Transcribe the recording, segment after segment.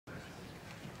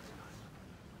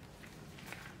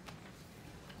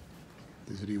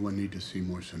Does anyone need to see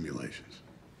more simulations?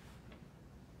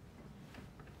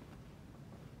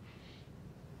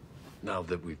 Now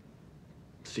that we've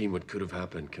seen what could have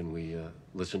happened, can we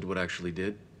listen to what actually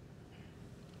did?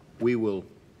 We will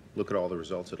look at all the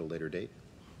results at a later date.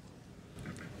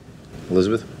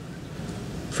 Elizabeth?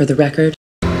 For the record,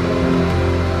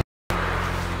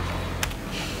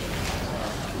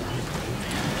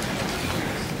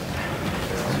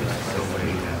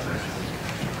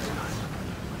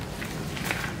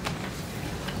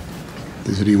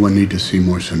 Does anyone need to see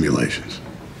more simulations?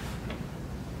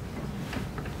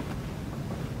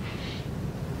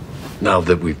 Now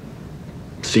that we've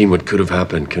seen what could have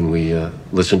happened, can we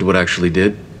listen to what actually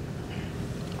did?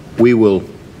 We will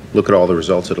look at all the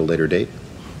results at a later date.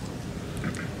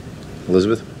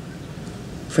 Elizabeth?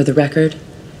 for the record,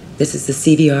 this is the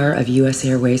CVR of U.S.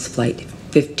 Airways Flight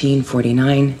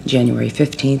 1549, January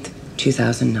 15th,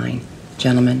 2009.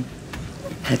 Gentlemen,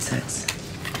 headsets.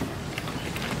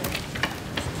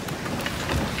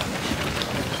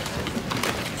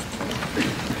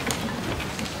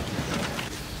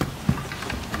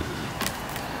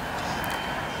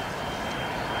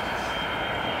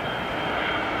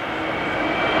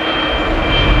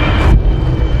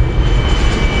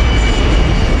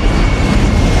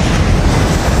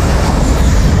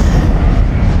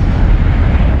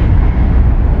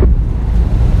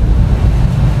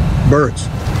 Birds.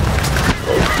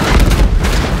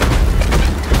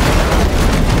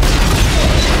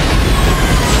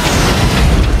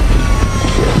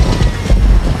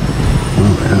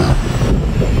 Oh, yeah.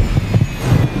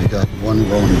 We got one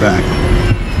rolling back.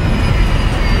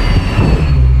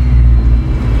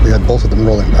 We got both of them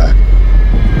rolling back.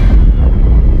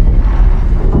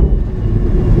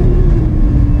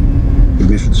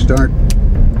 Ignition start.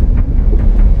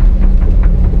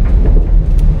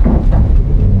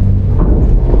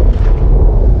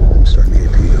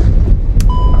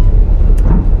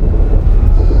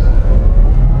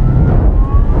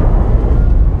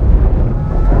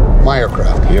 My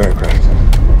aircraft. Your aircraft.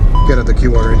 Get at the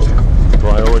QR engine.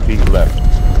 Priority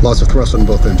left. Loss of thrust on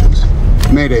both engines.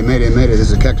 Mayday, mayday, mayday.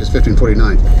 This is Cactus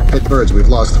 1549. Hit birds. We've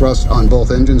lost thrust on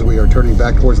both engines. We are turning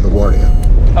back towards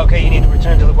LaGuardia. Okay, you need to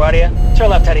return to LaGuardia. Turn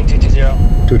left heading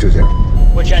 220.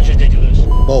 220. Which engine did you lose?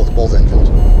 Both engines.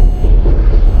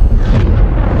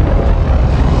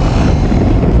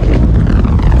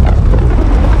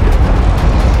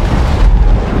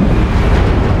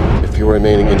 If you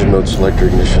remaining engine mode, select your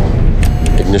ignition.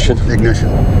 Ignition? Ignition.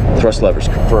 Thrust levers,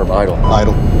 confirm, idle.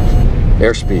 Idle.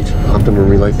 Airspeed, optimum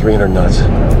relay 300 knots.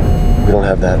 We don't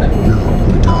have that. No,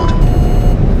 we don't.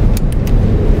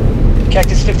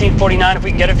 Cactus 1549, if we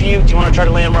can get it for you, do you want to try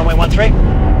to land runway 13?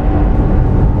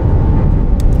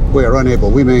 We are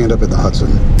unable. We may end up in the Hudson.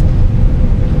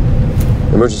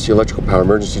 Emergency electrical power,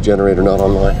 emergency generator not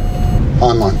online.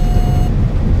 Online.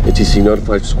 ATC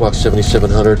notified squawk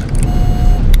 7700.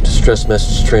 Distress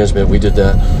message transmit, we did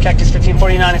that. Cactus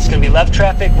 1549, it's going to be left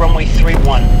traffic, runway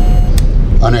 31.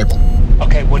 Unable.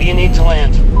 Okay, what do you need to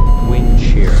land? Wind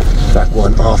shear. Back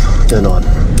one off, then on.